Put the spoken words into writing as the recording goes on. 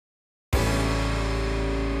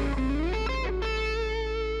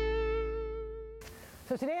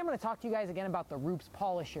So today I'm going to talk to you guys again about the Rupes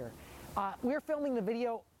polisher. We were filming the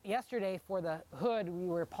video yesterday for the hood. We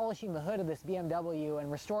were polishing the hood of this BMW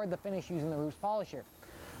and restored the finish using the Rupes polisher.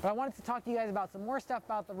 But I wanted to talk to you guys about some more stuff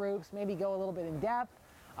about the Rupes, maybe go a little bit in depth,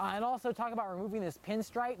 and also talk about removing this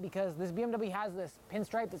pinstripe, because this BMW has this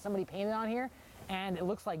pinstripe that somebody painted on here and it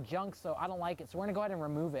looks like junk, so I don't like it. So we're going to go ahead and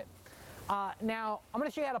remove it. Now I'm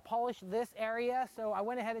going to show you how to polish this area. So I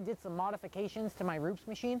went ahead and did some modifications to my Rupes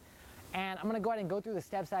machine, and I'm going to go ahead and go through the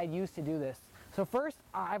steps I'd use to do this. So first,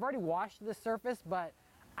 I've already washed this surface, but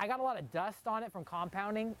I got a lot of dust on it from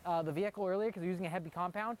compounding the vehicle earlier because we're using a heavy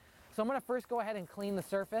compound. So I'm going to first go ahead and clean the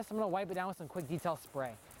surface. I'm going to wipe it down with some quick detail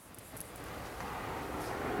spray.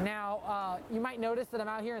 Now, you might notice that I'm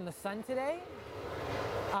out here in the sun today.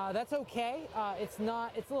 That's okay. It's a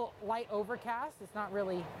little light overcast. It's not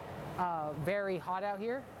really very hot out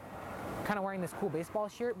here. I'm kind of wearing this cool baseball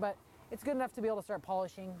shirt, but it's good enough to be able to start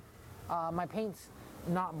polishing. My paint's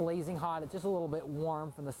not blazing hot. It's just a little bit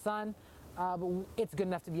warm from the sun, but it's good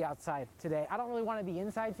enough to be outside today. I don't really want to be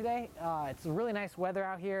inside today. It's really nice weather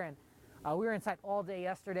out here, and we were inside all day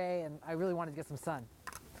yesterday, and I really wanted to get some sun.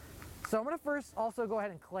 So I'm going to first also go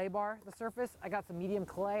ahead and clay bar the surface. I got some medium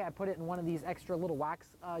clay. I put it in one of these extra little wax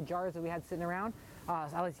jars that we had sitting around. So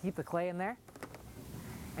I like to keep the clay in there.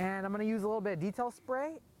 And I'm going to use a little bit of detail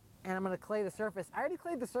spray, and I'm going to clay the surface. I already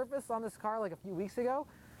clayed the surface on this car like a few weeks ago.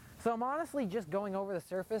 So I'm honestly just going over the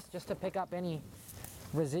surface just to pick up any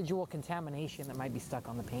residual contamination that might be stuck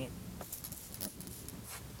on the paint.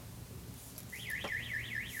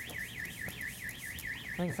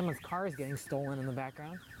 I think someone's car is getting stolen in the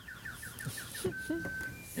background.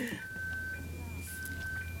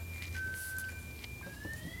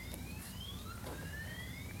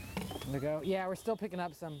 There we go. Yeah, we're still picking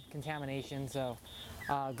up some contamination, so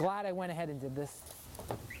glad I went ahead and did this.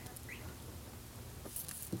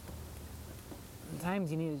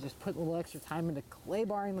 Sometimes you need to just put a little extra time into clay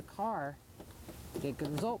barring the car to get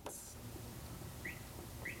good results.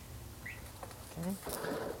 Okay.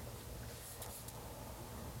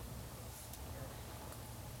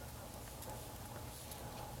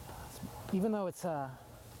 Even though it's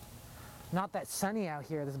not that sunny out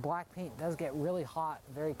here, this black paint does get really hot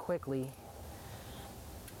very quickly.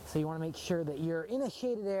 So you want to make sure that you're in a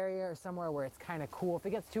shaded area or somewhere where it's kind of cool. If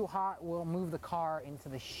it gets too hot, we'll move the car into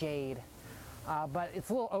the shade. But it's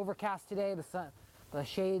a little overcast today. The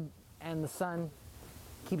shade and the sun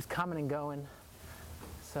keeps coming and going.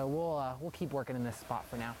 So we'll keep working in this spot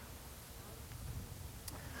for now.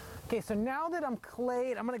 Okay, so now that I'm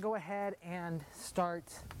clayed, I'm going to go ahead and start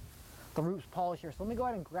the Rupes polisher. So let me go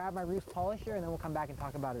ahead and grab my Rupes polisher, and then we'll come back and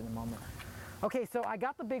talk about it in a moment. Okay, so I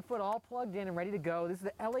got the BigFoot all plugged in and ready to go. This is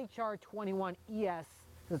the LHR21ES,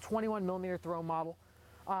 the 21mm throw model.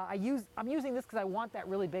 I'm using this because I want that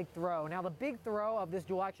really big throw. Now the big throw of this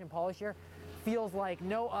dual action polisher feels like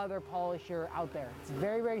no other polisher out there. It's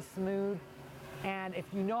very, very smooth, and if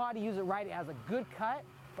you know how to use it right, it has a good cut,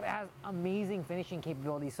 but it has amazing finishing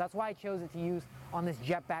capabilities. So that's why I chose it to use on this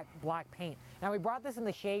jet black paint. Now we brought this in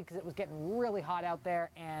the shade because it was getting really hot out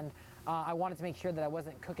there, and I wanted to make sure that I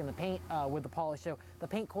wasn't cooking the paint with the polish. So the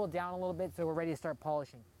paint cooled down a little bit, so we're ready to start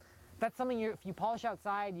polishing. That's something if you polish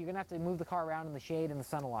outside, you're gonna have to move the car around in the shade and the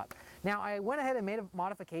sun a lot. Now I went ahead and made a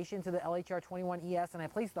modification to the LHR21ES, and I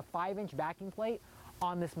placed the 5-inch backing plate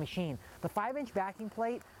on this machine. The 5-inch backing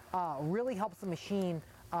plate really helps the machine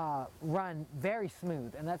run very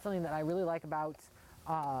smooth, and that's something that I really like about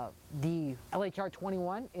the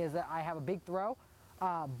LHR21 is that I have a big throw,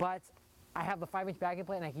 but I have the 5-inch backing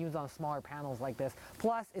plate and I can use it on smaller panels like this.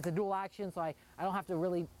 Plus it's a dual action, so I don't have to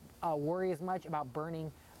really worry as much about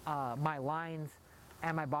burning my lines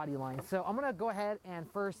and my body lines. So I'm gonna go ahead and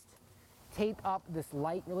first tape up this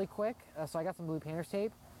light really quick. So I got some blue painter's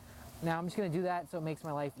tape. Now I'm just gonna do that so it makes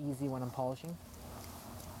my life easy when I'm polishing.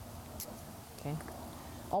 Okay.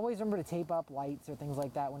 Always remember to tape up lights or things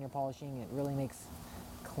like that when you're polishing. It really makes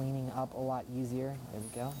cleaning up a lot easier. There we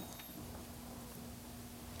go.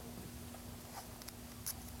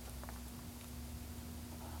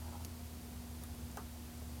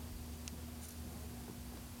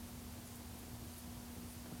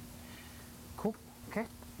 Cool. Okay.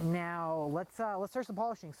 Now let's start some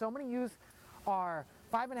polishing. So I'm going to use our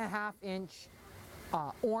 5.5-inch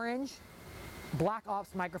orange Black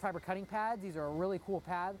Ops microfiber cutting pads. These are a really cool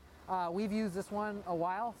pad. We've used this one a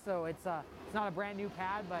while, so it's not a brand new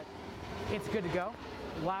pad, but it's good to go.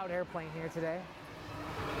 Loud airplane here today.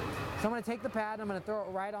 So I'm going to take the pad and I'm going to throw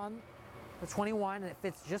it right on the 21, and it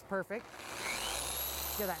fits just perfect.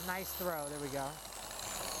 Get that nice throw. There we go.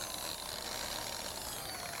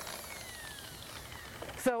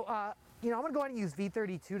 So, you know, I'm going to go ahead and use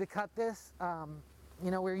V32 to cut this.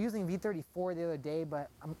 you know, we were using V34 the other day, but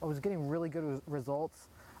I was getting really good results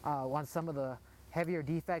on some of the heavier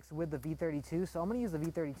defects with the V32. So I'm going to use the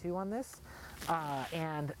V32 on this,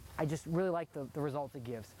 and I just really like the results it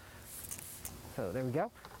gives. So there we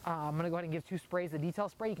go. I'm going to go ahead and give 2 sprays. The detail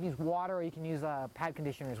spray, you can use water or you can use pad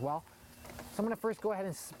conditioner as well. So I'm going to first go ahead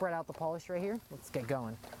and spread out the polish right here. Let's get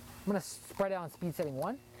going. I'm going to spread it on speed setting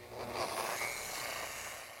 1.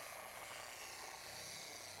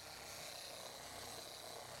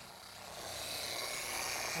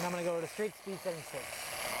 And I'm going to go to straight speed setting 6.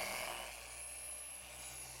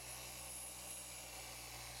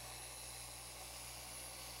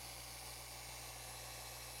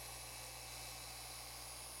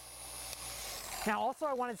 Now also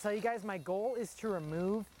I want to tell you guys, my goal is to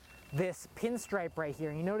remove this pinstripe right here.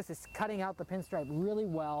 And you notice it's cutting out the pinstripe really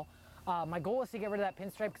well. My goal is to get rid of that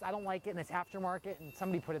pinstripe because I don't like it and it's aftermarket and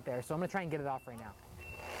somebody put it there. So I'm going to try and get it off right now.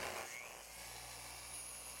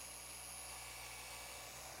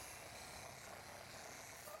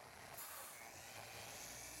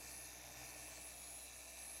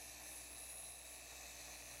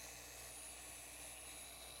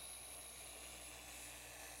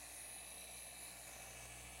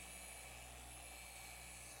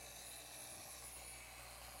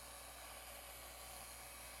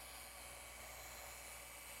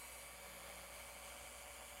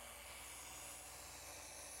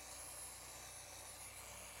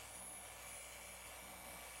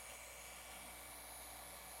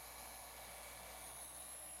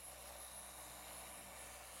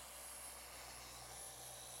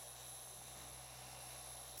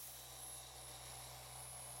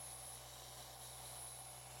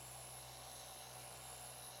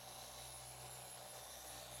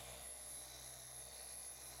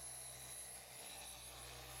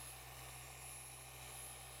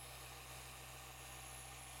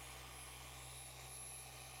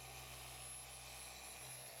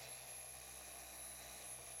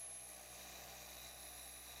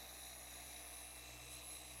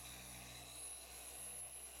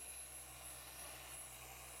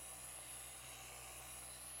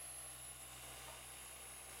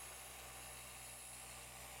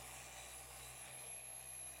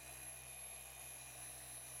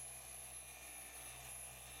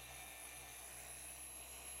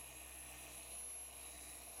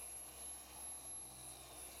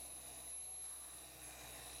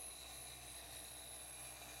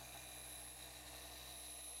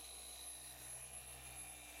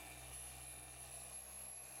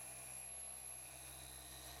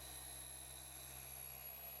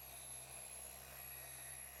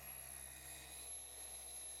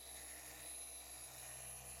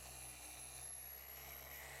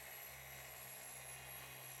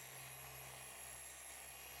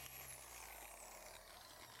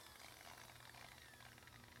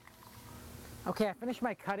 Okay, I finished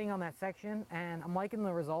my cutting on that section and I'm liking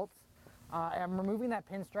the results. I'm removing that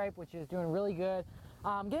pinstripe, which is doing really good.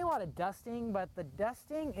 I'm getting a lot of dusting, but the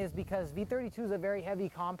dusting is because V32 is a very heavy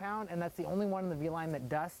compound and that's the only one in the V-line that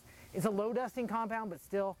dusts. It's a low dusting compound, but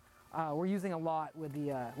still we're using a lot with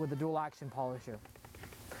the dual action polisher.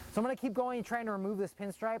 So I'm going to keep going and trying to remove this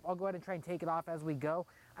pinstripe. I'll go ahead and try and take it off as we go.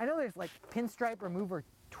 I know there's like pinstripe remover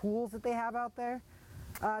tools that they have out there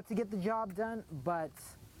to get the job done, but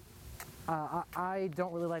I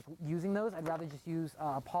don't really like using those. I'd rather just use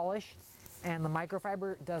a polish, and the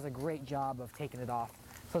microfiber does a great job of taking it off.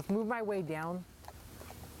 So let's move my way down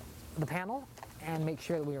the panel and make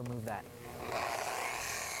sure that we remove that.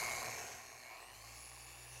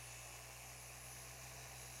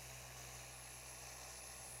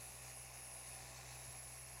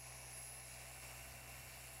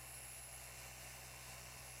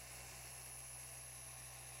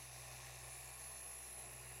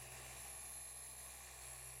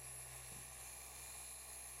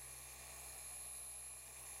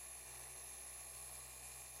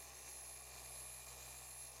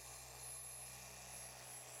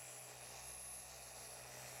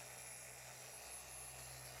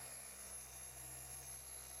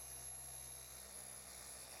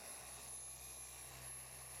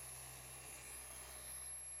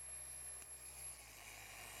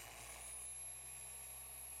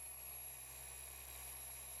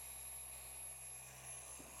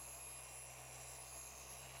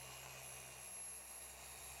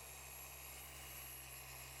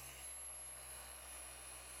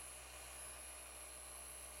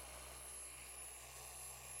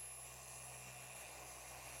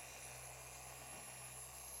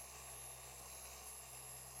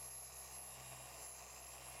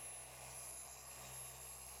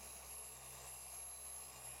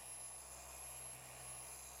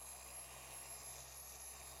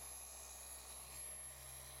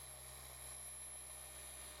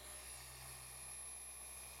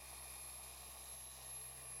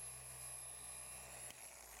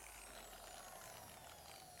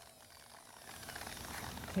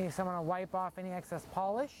 Okay, so I'm going to wipe off any excess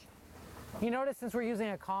polish. You notice since we're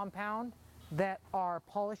using a compound that our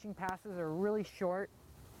polishing passes are really short.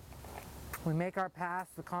 We make our pass,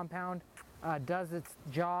 the compound does its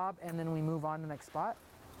job, and then we move on to the next spot.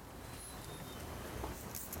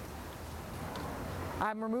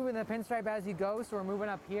 I'm removing the pinstripe as you go, so we're moving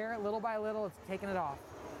up here. Little by little, it's taking it off.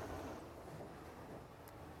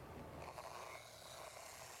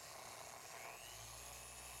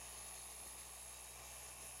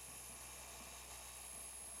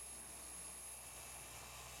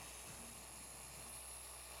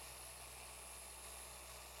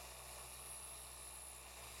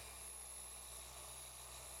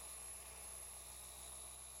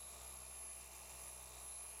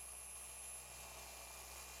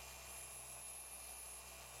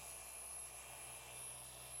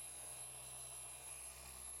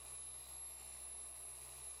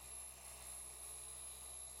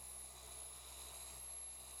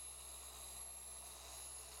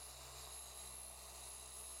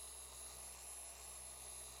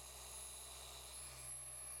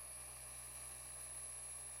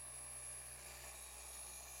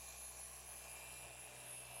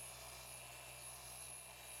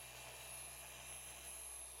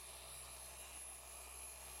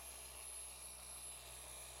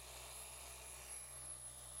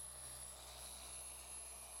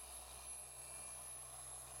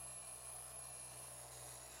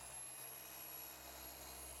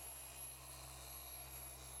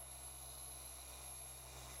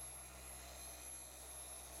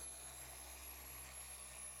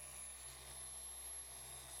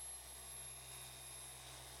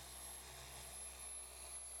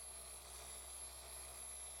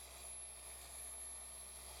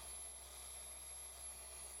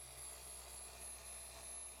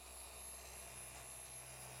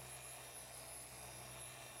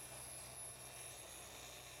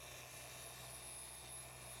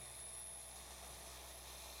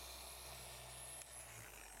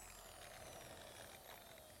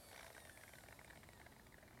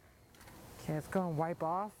 Okay, let's go and wipe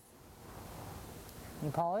off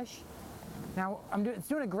and polish. Now, it's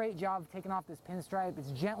doing a great job of taking off this pinstripe. It's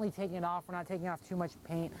gently taking it off. We're not taking off too much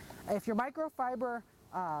paint. If your microfiber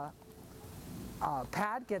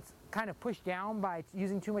pad gets kind of pushed down by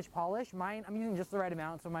using too much polish, I'm using just the right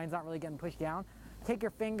amount, so mine's not really getting pushed down. Take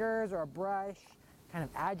your fingers or a brush, kind of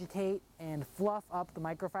agitate and fluff up the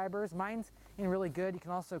microfibers. Mine's in really good. You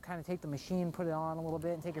can also kind of take the machine, put it on a little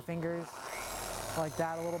bit, and take your fingers like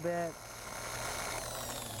that a little bit.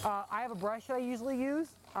 I have a brush that I usually use.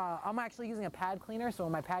 I'm actually using a pad cleaner, so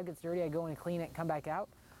when my pad gets dirty, I go in and clean it and come back out.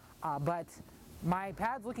 But my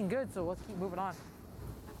pad's looking good, so let's keep moving on.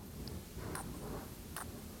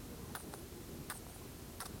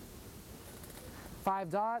 Five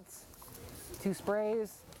dots, 2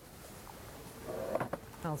 sprays.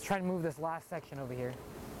 Now let's try to move this last section over here.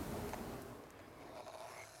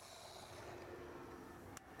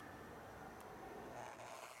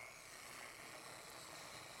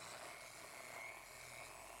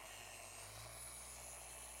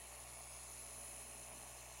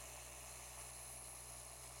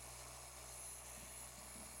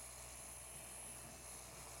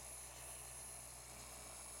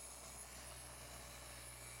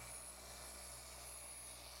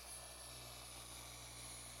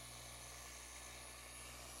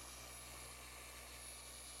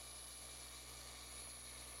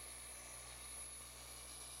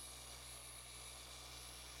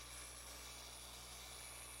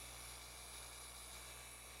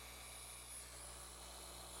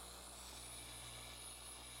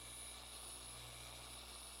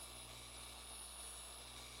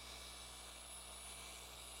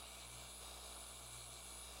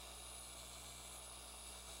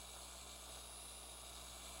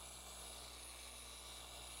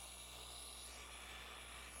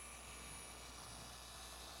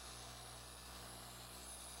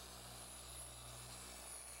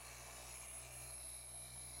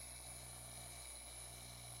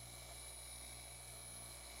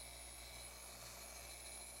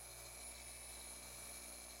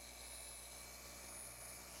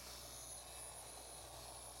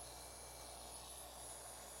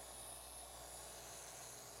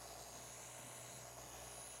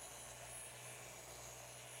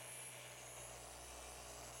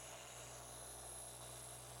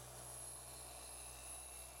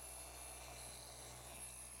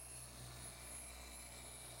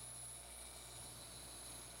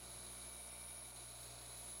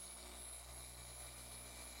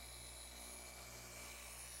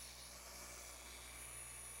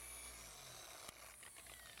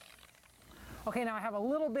 Okay, now I have a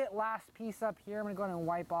little bit last piece up here. I'm gonna go ahead and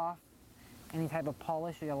wipe off any type of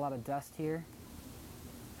polish. We got a lot of dust here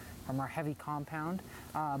from our heavy compound.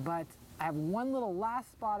 But I have one little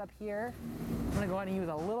last spot up here. I'm gonna go ahead and use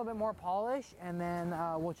a little bit more polish, and then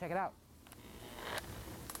we'll check it out.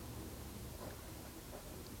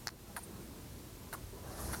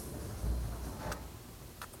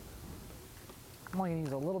 I'm only gonna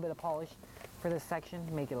use a little bit of polish for this section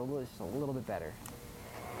to make it just a little bit better.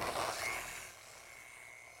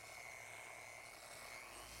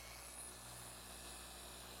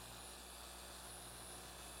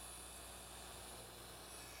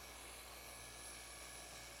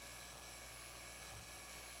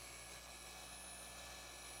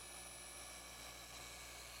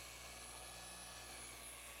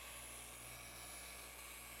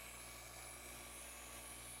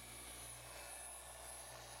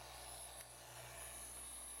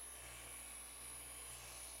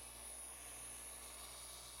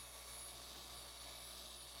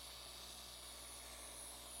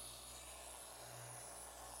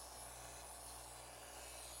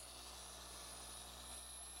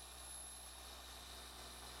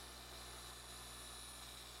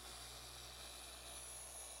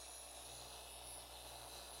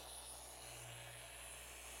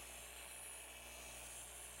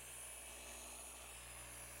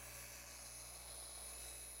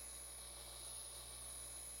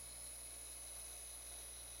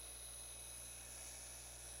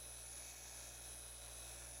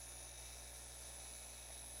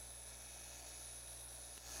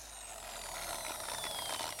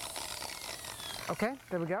 Okay,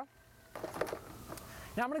 there we go.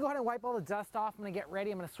 Now I'm gonna go ahead and wipe all the dust off. I'm gonna get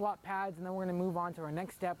ready. I'm gonna swap pads, and then we're gonna move on to our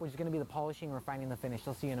next step, which is gonna be the polishing and refining the finish.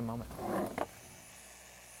 I'll see you in a moment.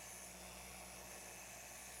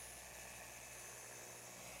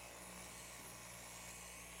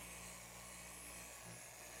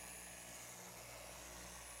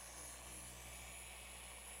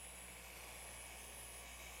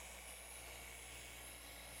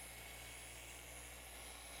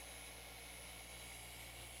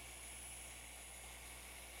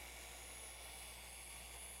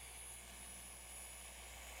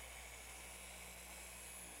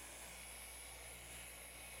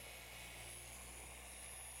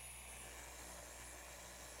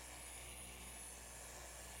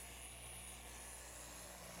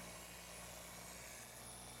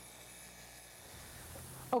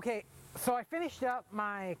 Okay, so I finished up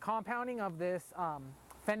my compounding of this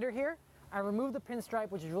fender here. I removed the pinstripe,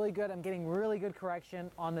 which is really good. I'm getting really good correction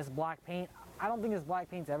on this black paint. I don't think this black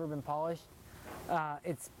paint's ever been polished.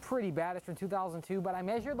 It's pretty bad. It's from 2002, but I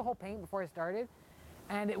measured the whole paint before I started,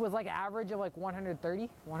 and it was like an average of like 130,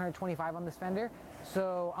 125 on this fender.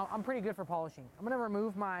 So I'm pretty good for polishing. I'm gonna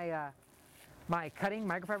remove my my cutting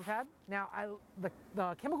microfiber pad. Now, the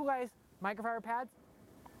Chemical Guys microfiber pads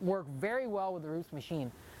work very well with the Rupes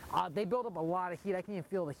machine. They build up a lot of heat. I can even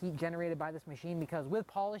feel the heat generated by this machine, because with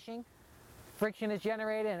polishing, friction is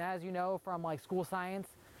generated, and as you know from like school science,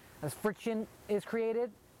 as friction is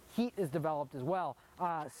created, heat is developed as well.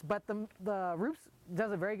 But the Rupes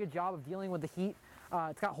does a very good job of dealing with the heat.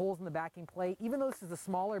 It's got holes in the backing plate. Even though this is a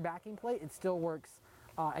smaller backing plate, it still works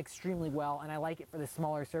extremely well, and I like it for the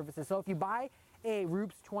smaller surfaces. So if you buy a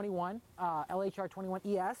Rupes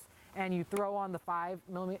LHR21ES, and you throw on the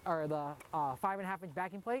 5mm or the 5.5 inch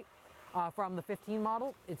backing plate from the 15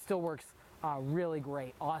 model, it still works really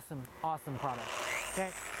great. Awesome product. Okay,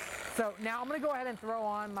 so now I'm gonna go ahead and throw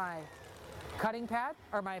on my cutting pad,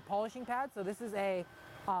 or my polishing pad. So this is a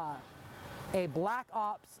Black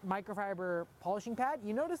Ops microfiber polishing pad.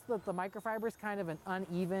 You notice that the microfiber is kind of an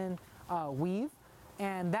uneven weave,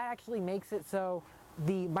 and that actually makes it so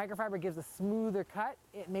the microfiber gives a smoother cut.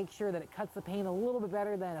 It makes sure that it cuts the paint a little bit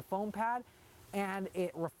better than a foam pad, and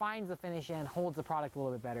it refines the finish and holds the product a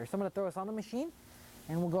little bit better. So I'm going to throw this on the machine,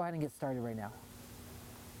 and we'll go ahead and get started right now.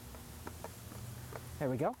 There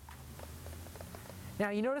we go. Now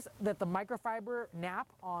you notice that the microfiber nap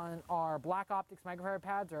on our Black Optics microfiber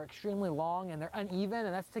pads are extremely long, and they're uneven,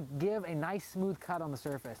 and that's to give a nice smooth cut on the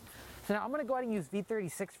surface. So now I'm going to go ahead and use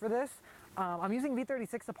V36 for this. I'm using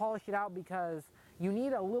V36 to polish it out because you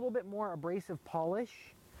need a little bit more abrasive polish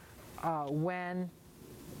when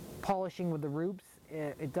polishing with the Rupes.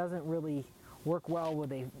 It doesn't really work well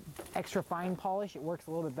with a extra fine polish. It works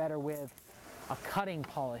a little bit better with a cutting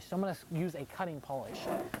polish. So I'm going to use a cutting polish.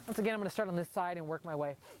 Once again, I'm going to start on this side and work my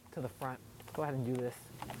way to the front. Go ahead and do this.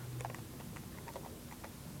 I'm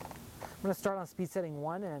going to start on speed setting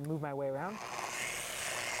 1 and move my way around.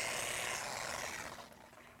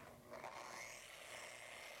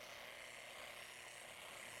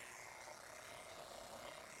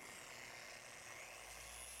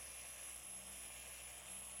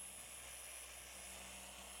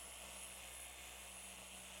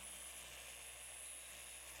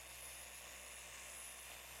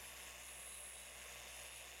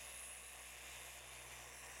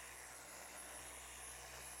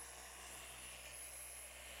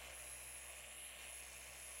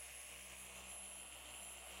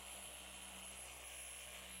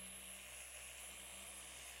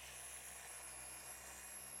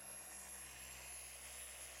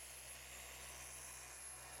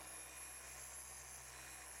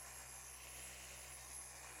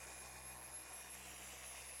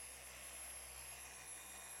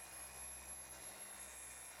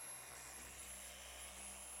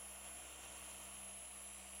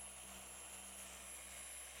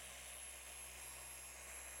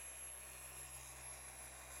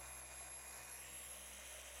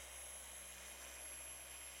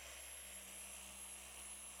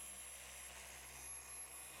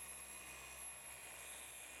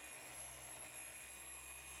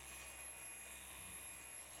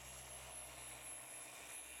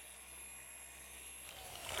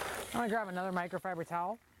 I'm gonna grab another microfiber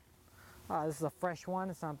towel. This is a fresh one.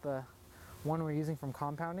 It's not the one we're using from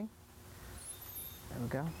compounding. There we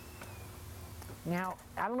go. Now,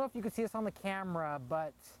 I don't know if you can see this on the camera,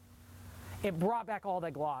 but it brought back all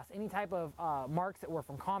that gloss. Any type of marks that were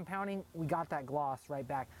from compounding, we got that gloss right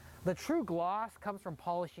back. The true gloss comes from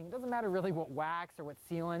polishing. It doesn't matter really what wax or what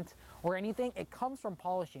sealant or anything, it comes from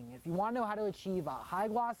polishing. If you want to know how to achieve a high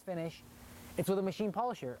gloss finish, it's with a machine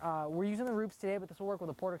polisher. We're using the Rupes today, but this will work with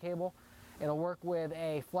a Porter cable. It'll work with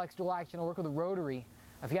a flex dual action, it'll work with a rotary.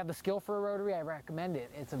 If you have the skill for a rotary, I recommend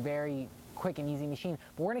it. It's a very quick and easy machine.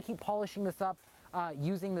 But we're gonna keep polishing this up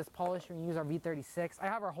using this polisher and use our V36. I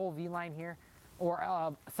have our whole V-line here,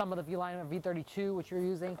 or some of the V-line of V32, which you're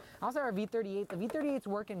using. I also have our V38. The V38's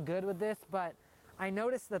working good with this, but I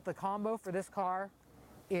noticed that the combo for this car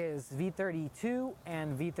is V32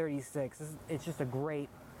 and V36. It's just a great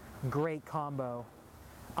combo.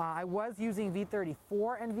 I was using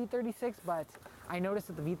V34 and V36, but I noticed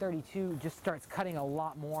that the V32 just starts cutting a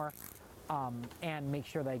lot more and make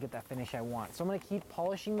sure that I get that finish I want. So I'm gonna keep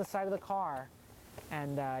polishing the side of the car,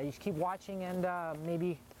 and you just keep watching and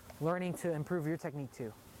maybe learning to improve your technique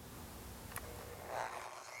too.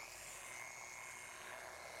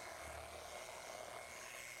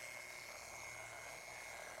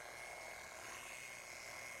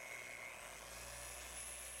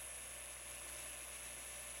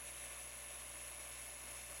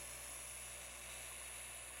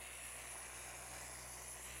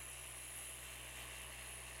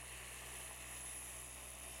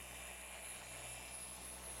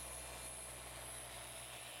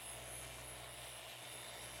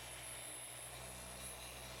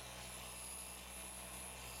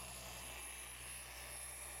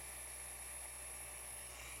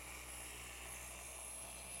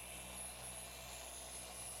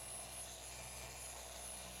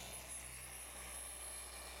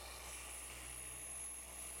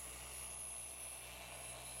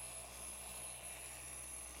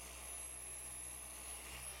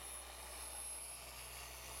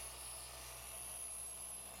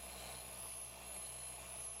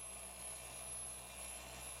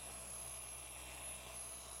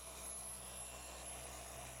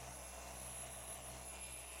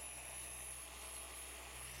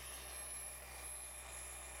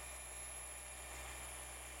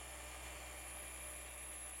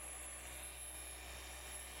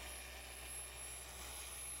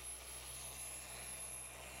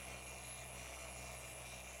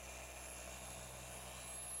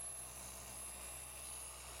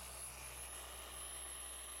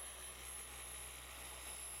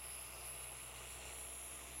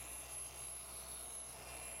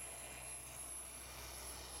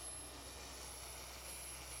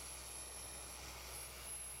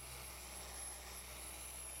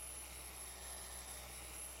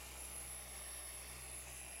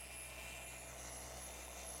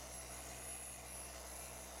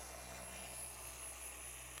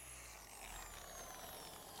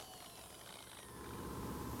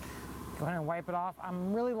 Go ahead and wipe it off.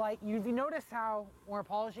 I'm really light. You notice how when we're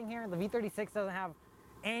polishing here, the V36 doesn't have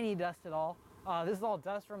any dust at all. This is all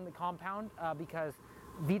dust from the compound because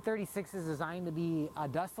V36 is designed to be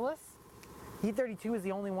dustless. V32 is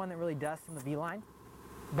the only one that really dusts in the V-line,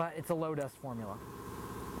 but it's a low dust formula.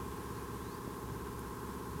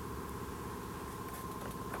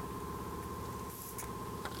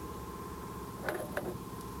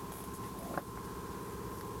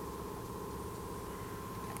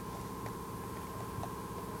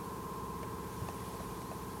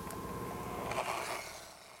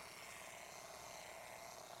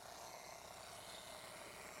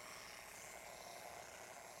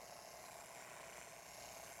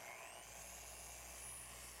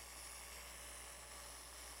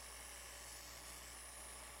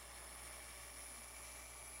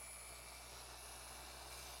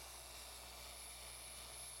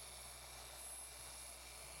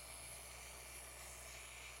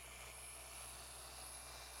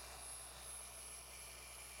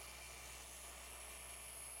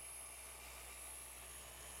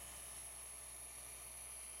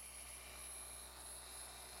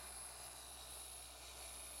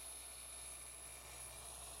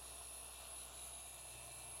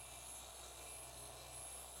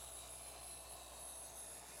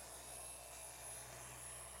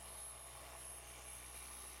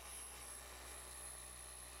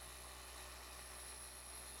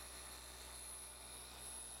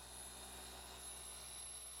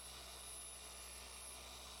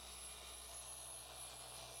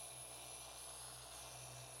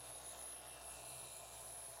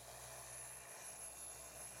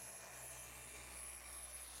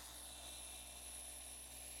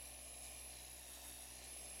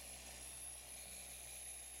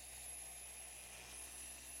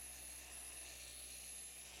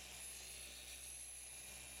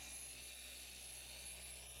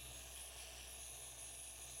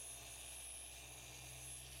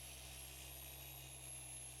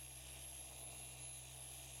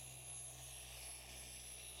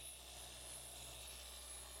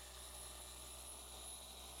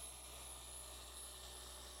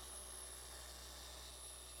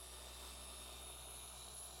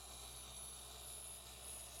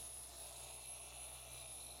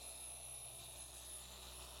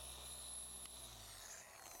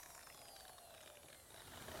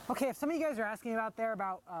 Okay, if some of you guys are asking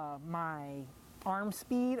about my arm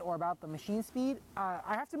speed or about the machine speed, I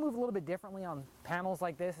have to move a little bit differently on panels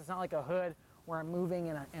like this. It's not like a hood where I'm moving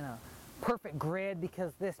in a perfect grid,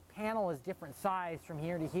 because this panel is different size from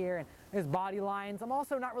here to here, and there's body lines. I'm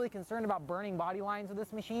also not really concerned about burning body lines with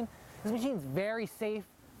this machine. This machine is very safe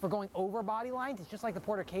for going over body lines. It's just like the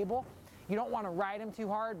Porter cable. You don't want to ride them too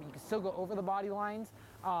hard, but you can still go over the body lines.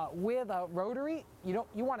 With a rotary, you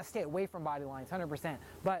want to stay away from body lines, 100%.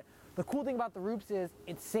 But the cool thing about the Rupes is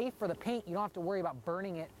it's safe for the paint. You don't have to worry about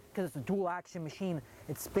burning it because it's a dual action machine.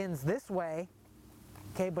 It spins this way,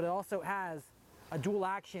 okay, but it also has a dual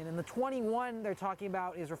action. And the 21 they're talking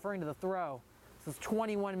about is referring to the throw. So it's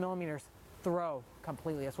 21 millimeters throw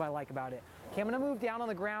completely. That's what I like about it. Okay, I'm going to move down on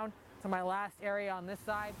the ground to my last area on this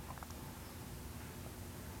side.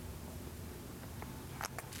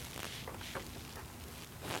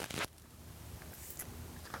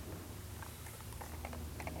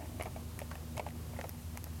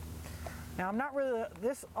 Now I'm not really,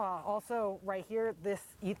 this also right here, this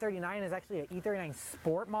E39 is actually an E39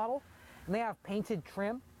 Sport model, and they have painted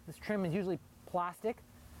trim. This trim is usually plastic,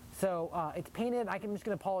 so it's painted. I'm just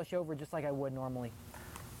going to polish over just like I would normally.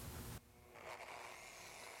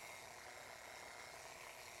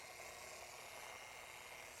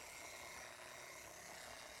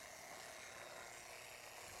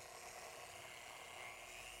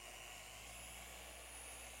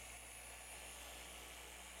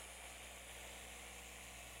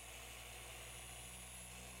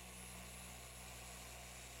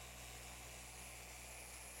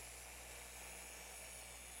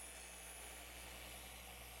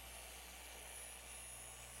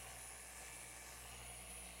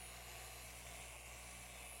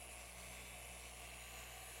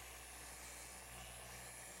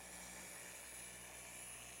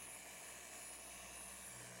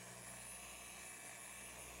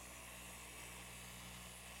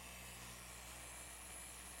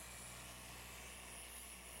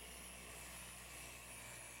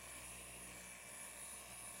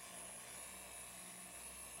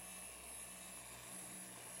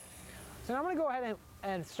 So now I'm going to go ahead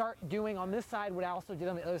and start doing on this side what I also did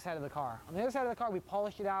on the other side of the car. On the other side of the car, we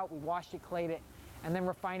polished it out, we washed it, clayed it, and then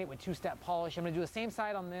refined it with two-step polish. I'm going to do the same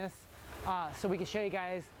side on this so we can show you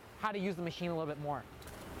guys how to use the machine a little bit more.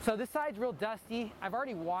 So this side's real dusty. I've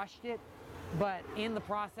already washed it, but in the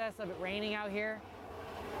process of it raining out here,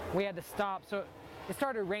 we had to stop. So it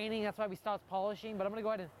started raining, that's why we stopped polishing, but I'm going to go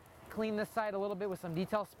ahead and clean this side a little bit with some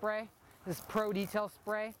detail spray. This Pro Detail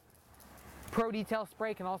Spray. Pro Detail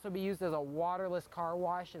Spray can also be used as a waterless car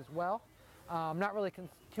wash as well. I'm not really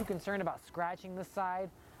too concerned about scratching this side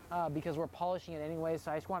because we're polishing it anyway,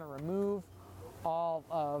 so I just want to remove all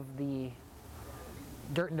of the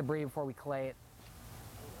dirt and debris before we clay it.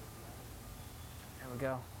 There we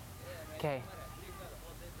go. Okay.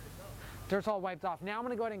 Dirt's all wiped off. Now I'm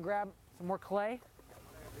going to go ahead and grab some more clay.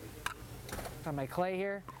 Got my clay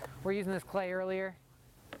here. We're using this clay earlier.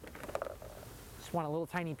 Want a little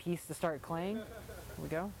tiny piece to start claying. Here we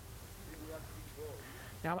go.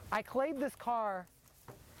 Now I clayed this car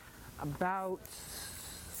about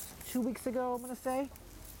 2 weeks ago, I'm going to say,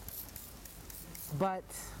 but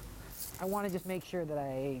I want to just make sure that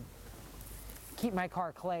I keep my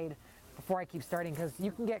car clayed before I keep starting, because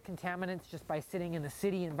you can get contaminants just by sitting in the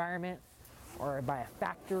city environment or by a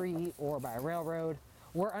factory or by a railroad.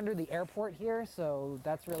 We're under the airport here, so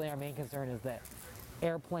that's really our main concern, is that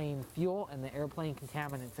airplane fuel and the airplane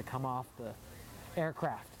contaminants that come off the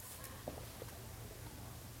aircraft.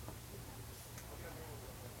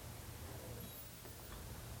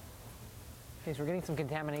 Okay, so we're getting some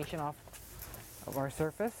contamination off of our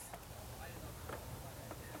surface.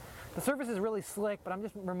 The surface is really slick, but I'm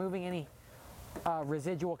just removing any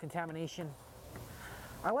residual contamination.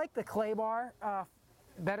 I like the clay bar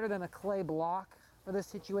better than a clay block for this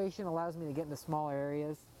situation. Allows me to get into smaller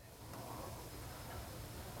areas.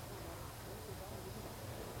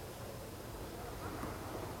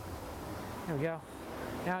 There we go.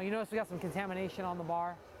 Now you notice we got some contamination on the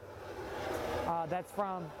bar. That's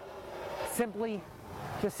from simply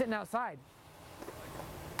just sitting outside.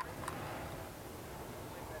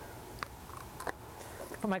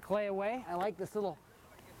 Put my clay away. I like this little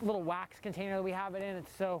wax container that we have it in.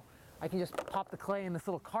 It's so I can just pop the clay in this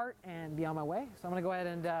little cart and be on my way. So I'm going to go ahead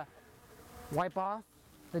and wipe off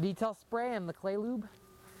the detail spray and the clay lube.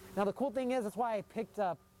 Now the cool thing is, that's why I picked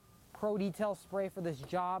up Pro Detail Spray for this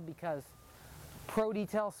job, because Pro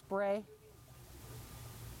Detail Spray,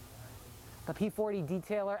 the P40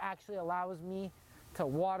 detailer, actually allows me to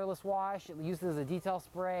waterless wash. It uses it as a detail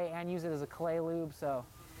spray and use it as a clay lube, so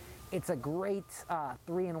it's a great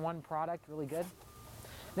 3-in-1 product, really good.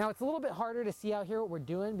 Now it's a little bit harder to see out here what we're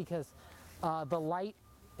doing because the light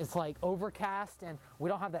is like overcast and we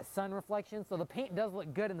don't have that sun reflection. So the paint does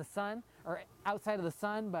look good in the sun or outside of the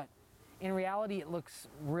sun, but in reality it looks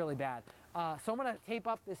really bad. So I'm gonna tape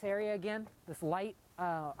up this area again, this light.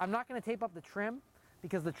 I'm not gonna tape up the trim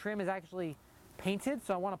because the trim is actually painted,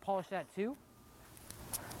 so I wanna polish that too.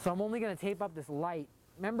 So I'm only gonna tape up this light.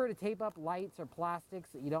 Remember to tape up lights or plastics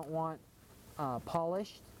that you don't want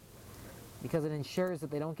polished because it ensures that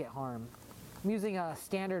they don't get harmed. I'm using a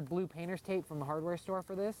standard blue painter's tape from the hardware store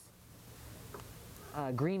for this.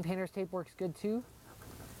 Green painter's tape works good too.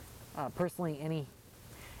 Personally, any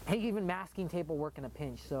even masking tape will work in a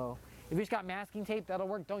pinch. So if you just got masking tape, that'll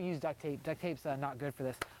work. Don't use duct tape. Duct tape's not good for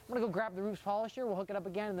this. I'm gonna go grab the Rupes polisher. We'll hook it up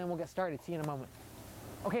again and then we'll get started. See you in a moment.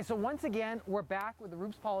 Okay, so once again, we're back with the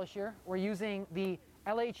Rupes polisher. We're using the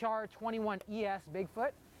LHR21ES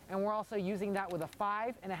BigFoot, and we're also using that with a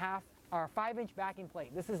 5-inch backing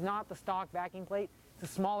plate. This is not the stock backing plate.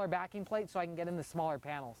 It's a smaller backing plate so I can get in the smaller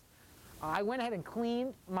panels. I went ahead and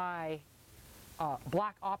cleaned my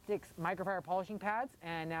Black Optics microfiber polishing pads,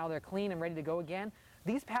 and now they're clean and ready to go again.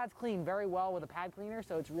 These pads clean very well with a pad cleaner,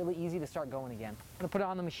 so it's really easy to start going again. I'm gonna put it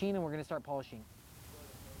on the machine and we're gonna start polishing.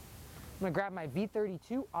 I'm gonna grab my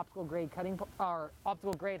V32 optical grade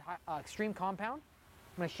extreme compound.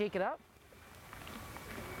 I'm gonna shake it up.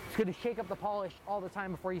 It's good to shake up the polish all the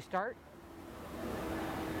time before you start.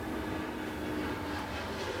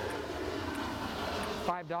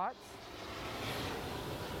 Five dots.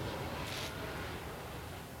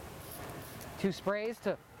 2 sprays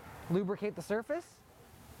to lubricate the surface.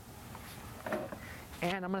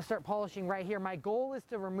 And I'm going to start polishing right here. My goal is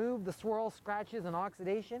to remove the swirls, scratches, and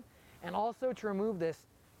oxidation, and also to remove this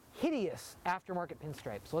hideous aftermarket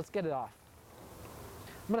pinstripe. So let's get it off.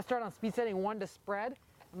 I'm going to start on speed setting 1 to spread.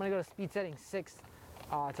 I'm going to go to speed setting 6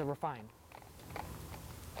 to refine.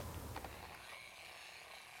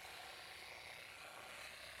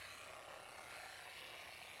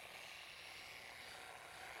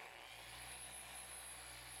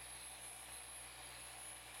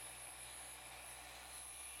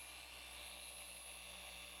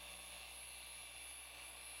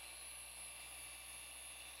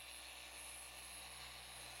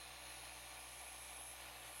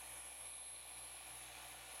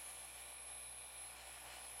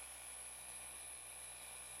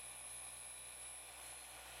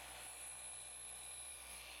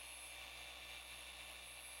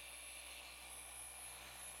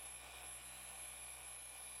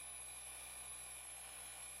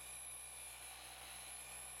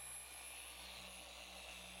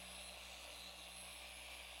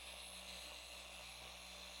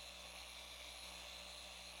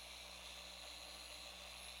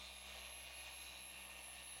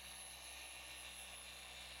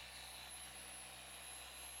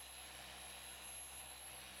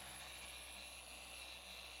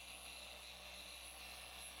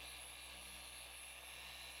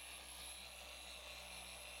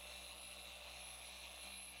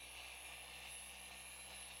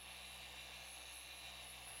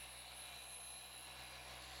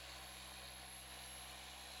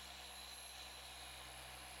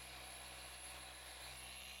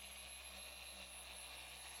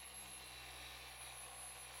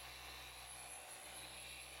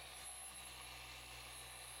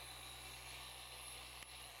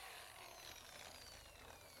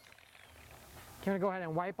 I'm going to go ahead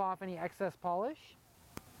and wipe off any excess polish.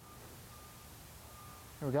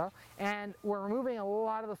 There we go. And we're removing a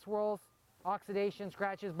lot of the swirls, oxidation,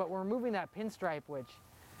 scratches, but we're removing that pinstripe, which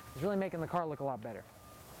is really making the car look a lot better.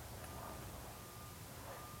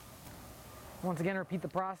 Once again, repeat the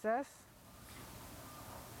process.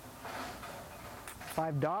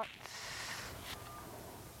 5 dots.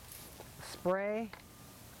 Spray.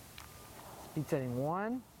 Speed setting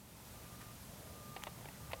 1.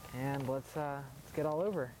 And let's get all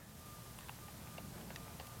over.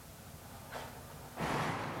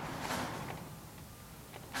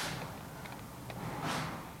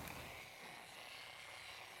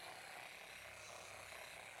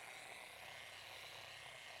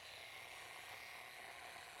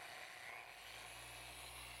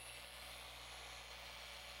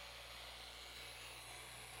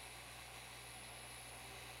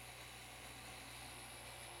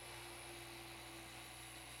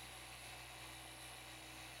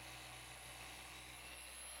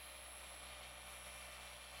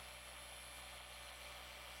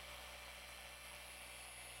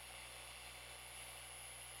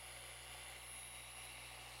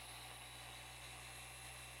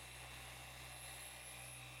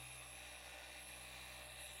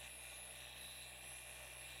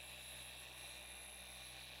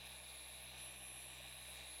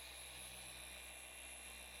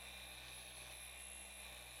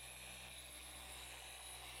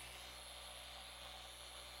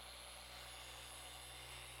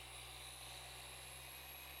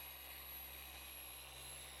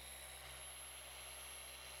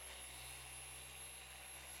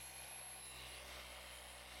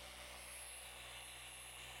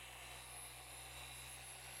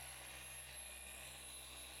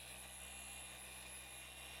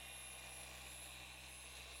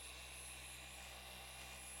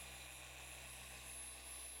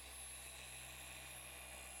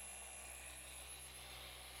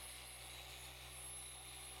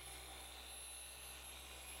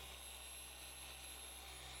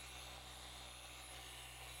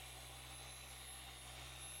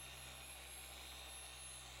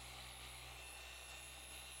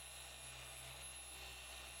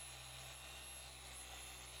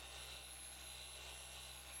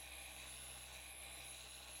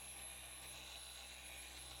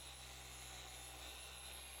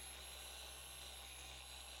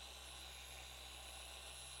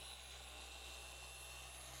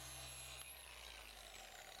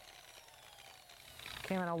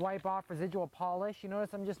 Okay, I'm going to wipe off residual polish. You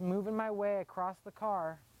notice I'm just moving my way across the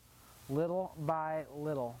car little by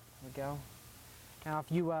little. There we go. Now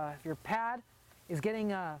if your pad is getting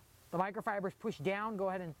the microfibers pushed down, go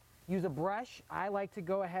ahead and use a brush. I like to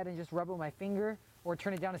go ahead and just rub it with my finger or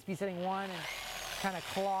turn it down to speed setting 1 and kind of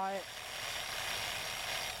claw it.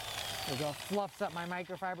 There we go. Fluffs up my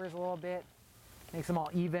microfibers a little bit, makes them all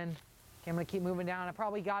even. Okay, I'm going to keep moving down. I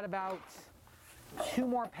probably got about 2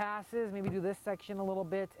 more passes, maybe do this section a little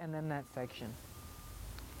bit and then that section.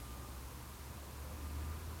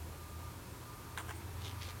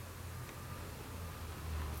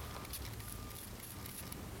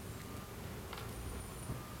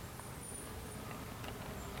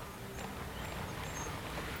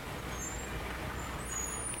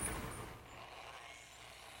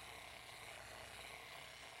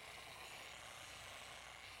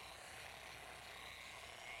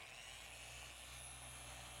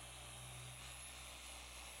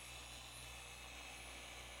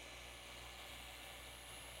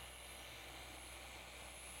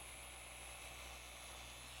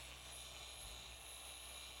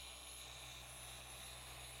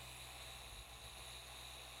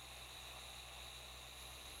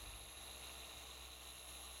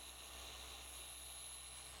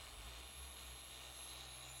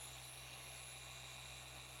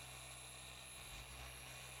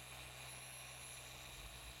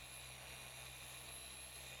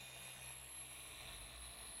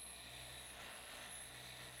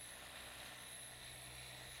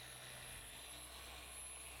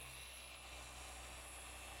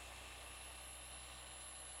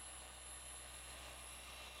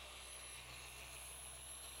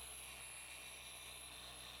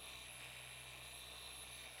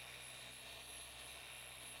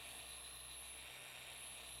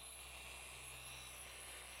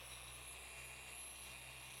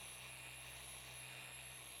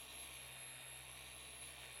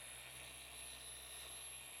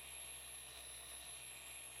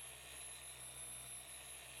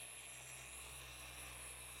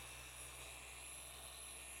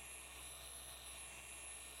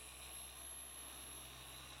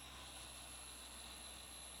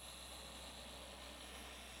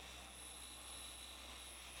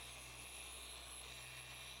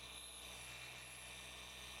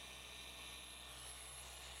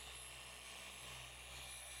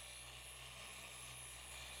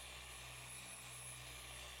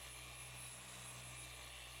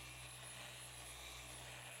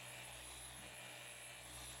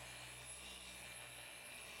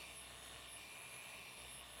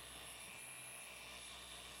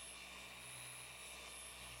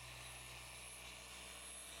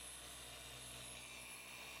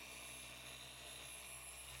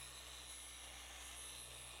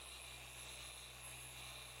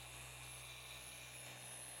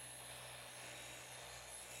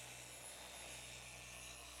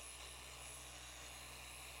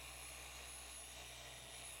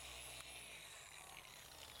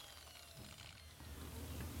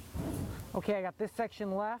 Okay, I got this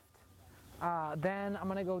section left. Then I'm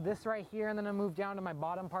gonna go this right here and then I move down to my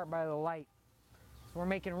bottom part by the light. So we're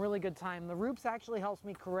making really good time. The Rupes actually helps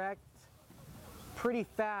me correct pretty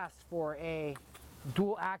fast for a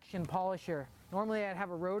dual action polisher. Normally I'd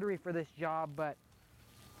have a rotary for this job, but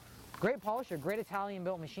great polisher, great Italian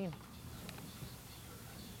built machine.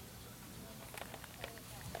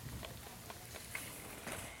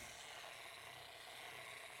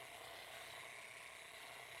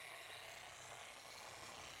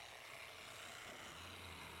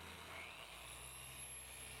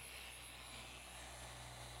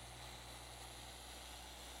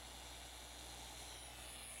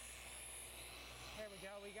 There we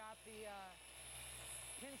go, we got the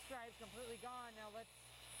pinstripes completely gone. Now let's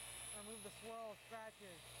remove the swirl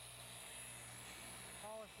scratches.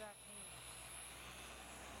 Polish that paint.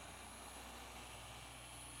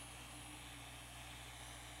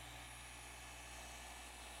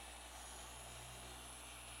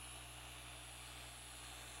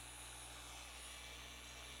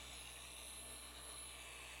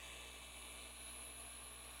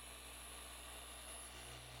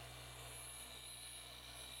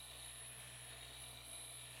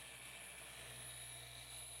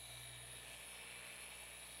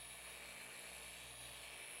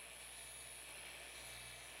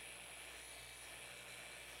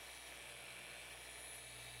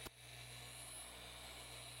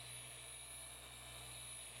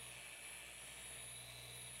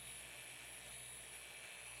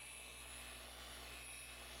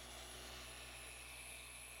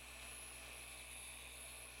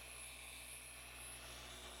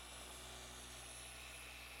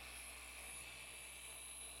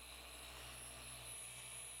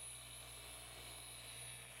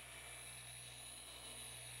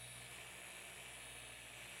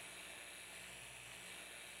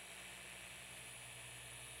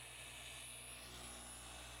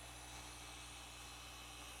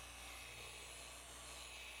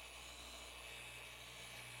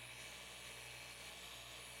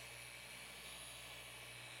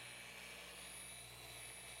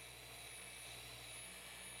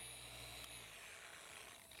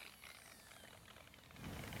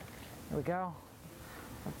 we go.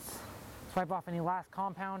 Let's swipe off any last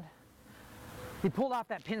compound. We pulled off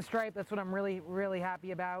that pinstripe. That's what I'm really, really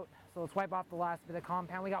happy about. So let's wipe off the last bit of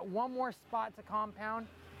compound. We got one more spot to compound,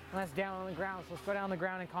 and that's down on the ground. So let's go down on the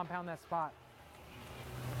ground and compound that spot.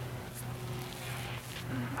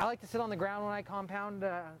 I like to sit on the ground when I compound,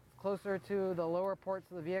 closer to the lower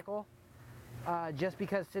ports of the vehicle, just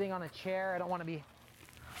because sitting on a chair, I don't want to be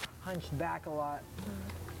hunched back a lot.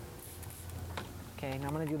 Okay, now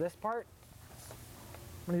I'm going to do this part.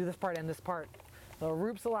 I'm going to do this part and this part. The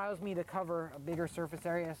Rupes allows me to cover a bigger surface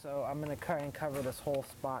area, so I'm going to try and cover this whole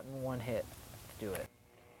spot in one hit. Let's do it.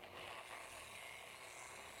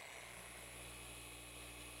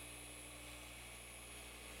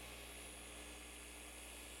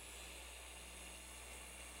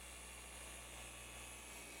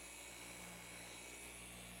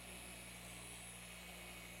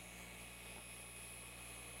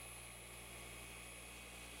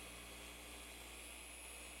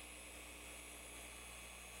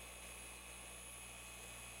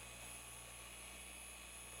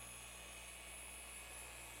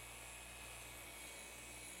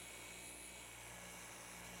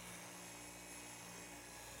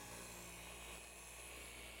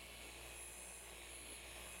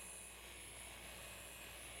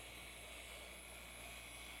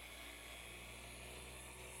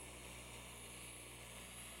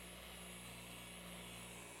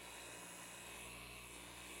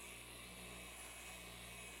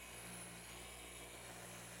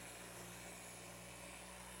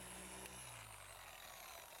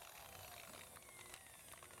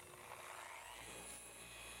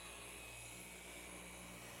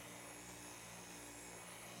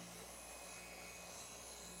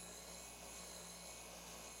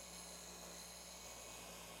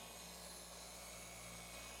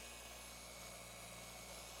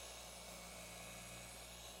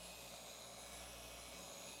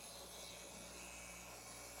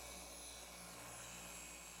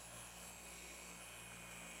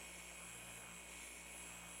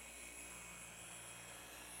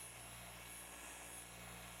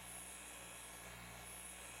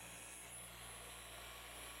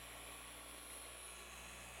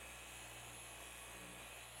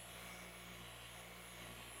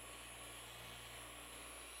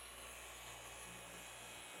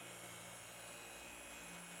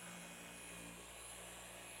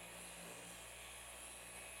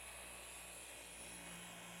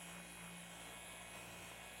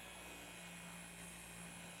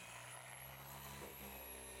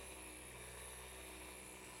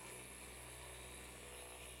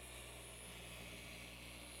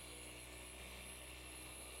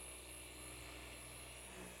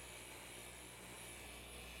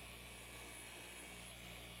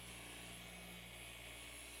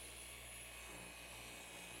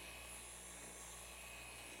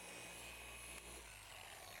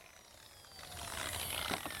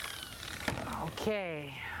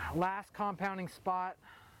 Okay, last compounding spot.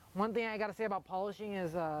 One thing I gotta say about polishing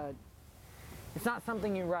is it's not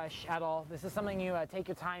something you rush at all. This is something you take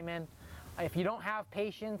your time in. If you don't have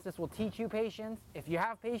patience, this will teach you patience. If you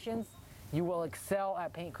have patience, you will excel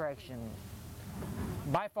at paint correction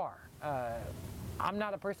by far. I'm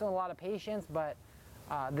not a person with a lot of patience, but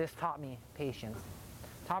this taught me patience.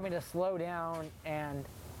 Taught me to slow down and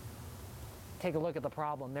take a look at the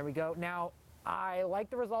problem. There we go. Now, I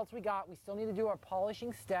like the results we got. We still need to do our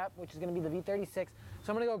polishing step, which is going to be the V36. So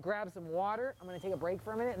I'm going to go grab some water. I'm going to take a break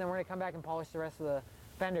for a minute, and then we're going to come back and polish the rest of the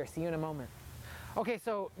fender. See you in a moment. Okay,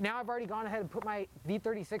 so now I've already gone ahead and put my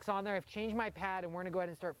V36 on there. I've changed my pad, and we're going to go ahead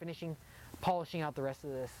and start polishing out the rest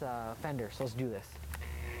of this fender. So let's do this.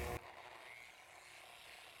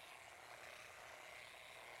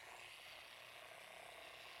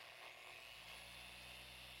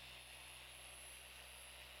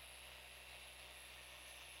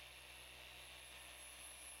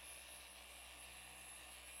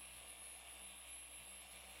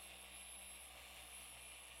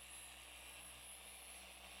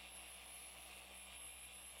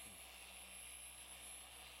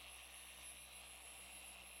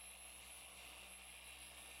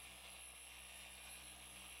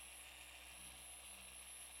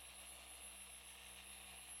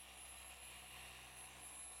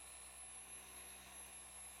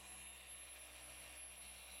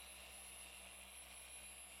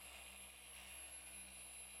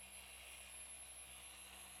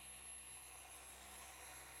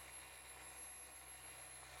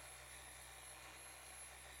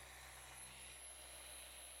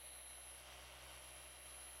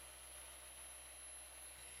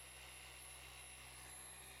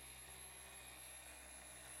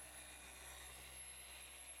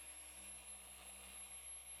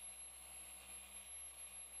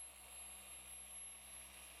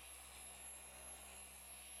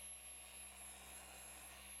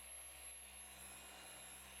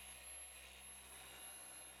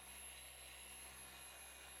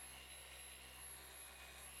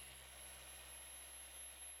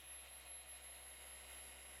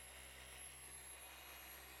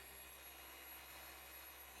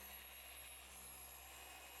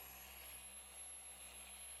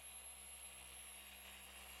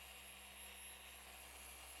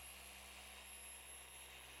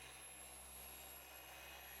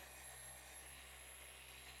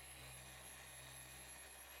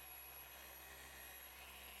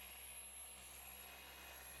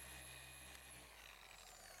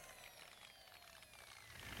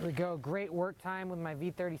 There we go, great work time with my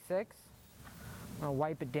V36. I'm gonna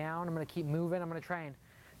wipe it down, I'm gonna keep moving, I'm gonna try and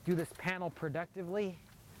do this panel productively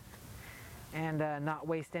and not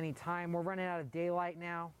waste any time. We're running out of daylight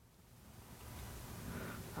now.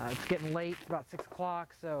 It's getting late, it's about 6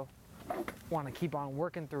 o'clock, so want to keep on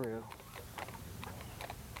working through.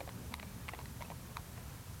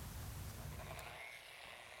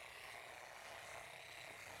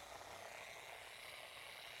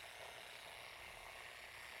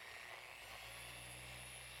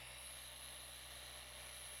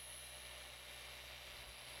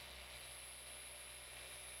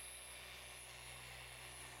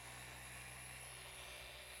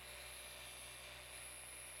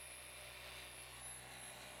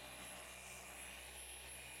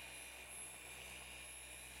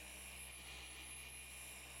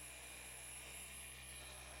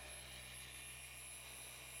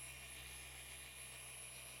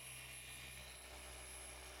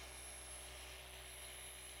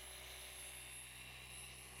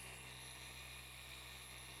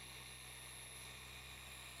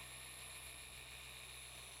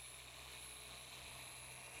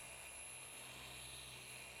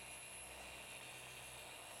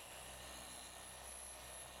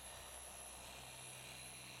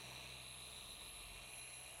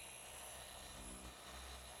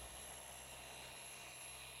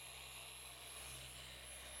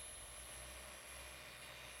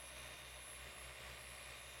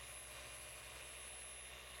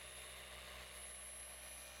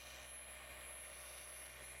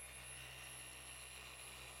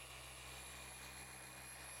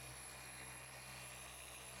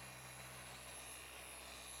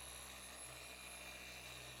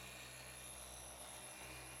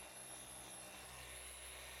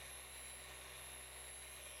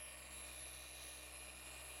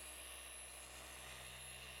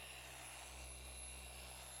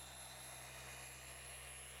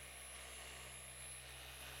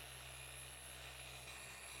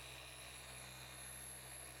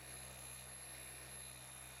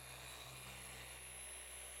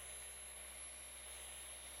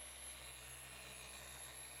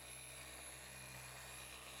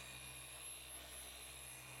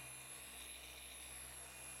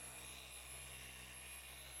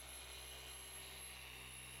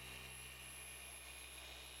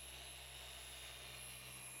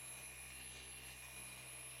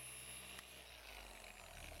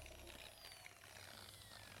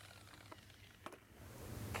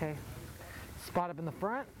 Okay, spot up in the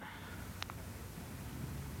front.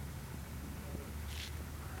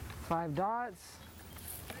 5 dots,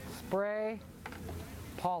 spray,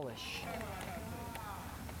 polish.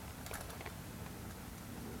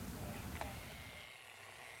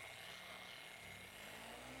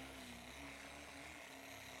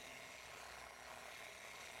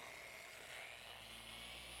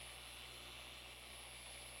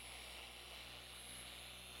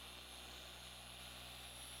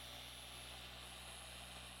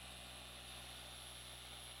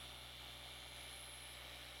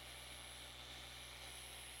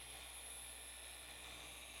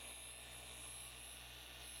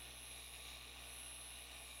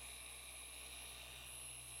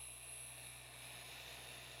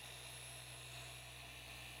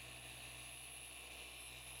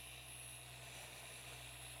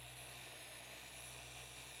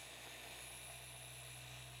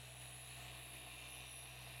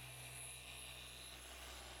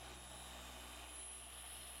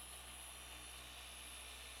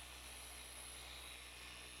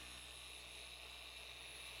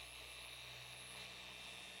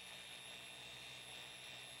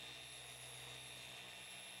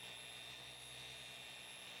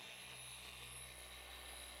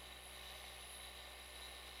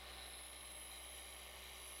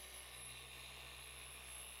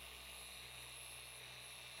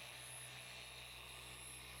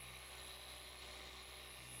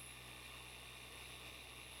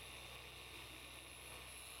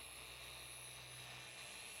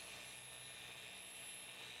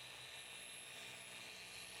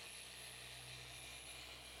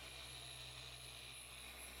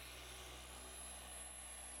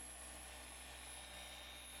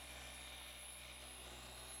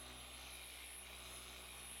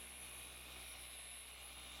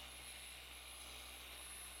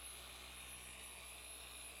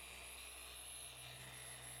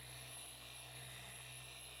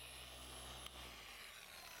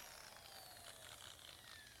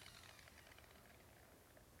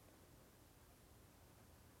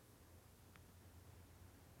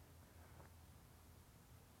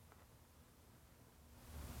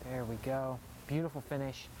 There we go. beautiful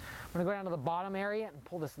finish. I'm gonna go down to the bottom area and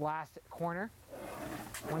pull this last corner.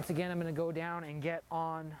 Once again, I'm gonna go down and get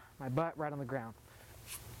on my butt right on the ground.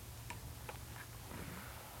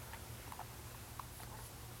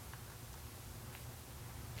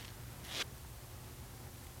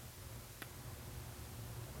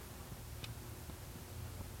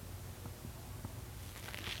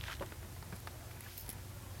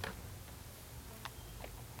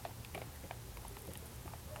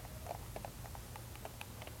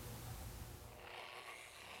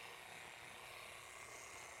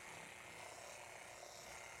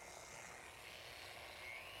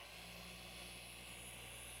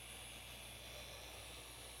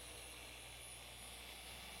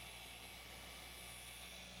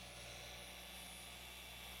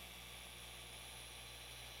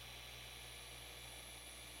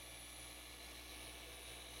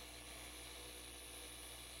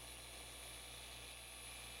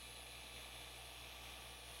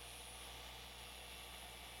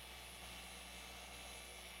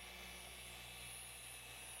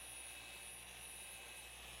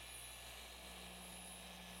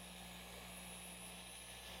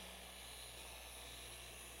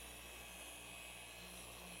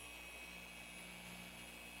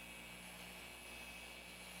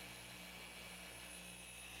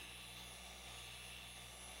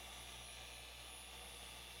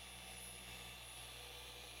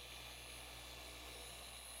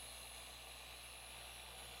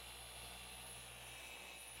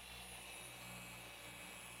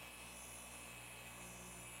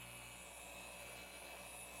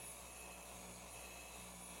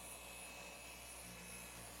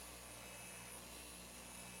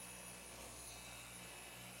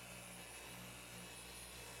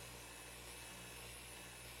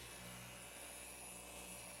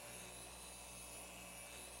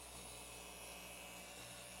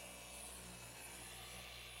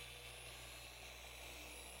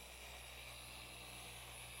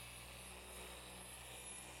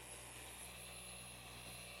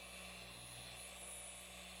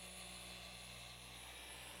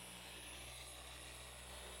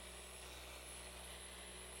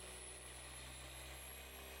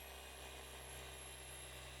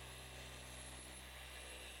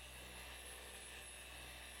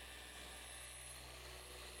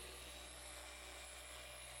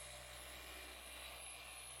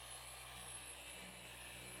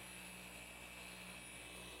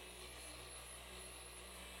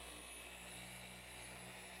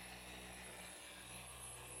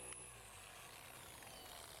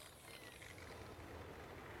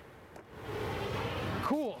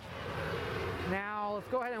 Cool. Now let's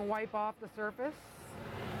go ahead and wipe off the surface.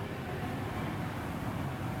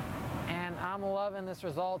 And I'm loving this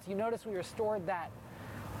result. You notice we restored that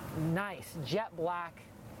nice jet black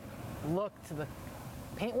look to the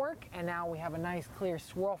paintwork, and now we have a nice clear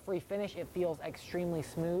swirl-free finish. It feels extremely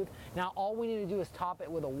smooth. Now all we need to do is top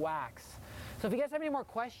it with a wax. So if you guys have any more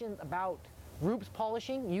questions about Rupes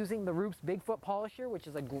polishing using the Rupes BigFoot polisher, which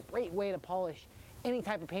is a great way to polish any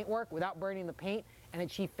type of paintwork without burning the paint and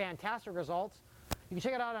achieve fantastic results, you can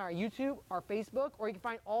check it out on our YouTube, our Facebook, or you can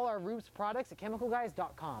find all our Rupes products at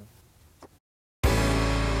chemicalguys.com.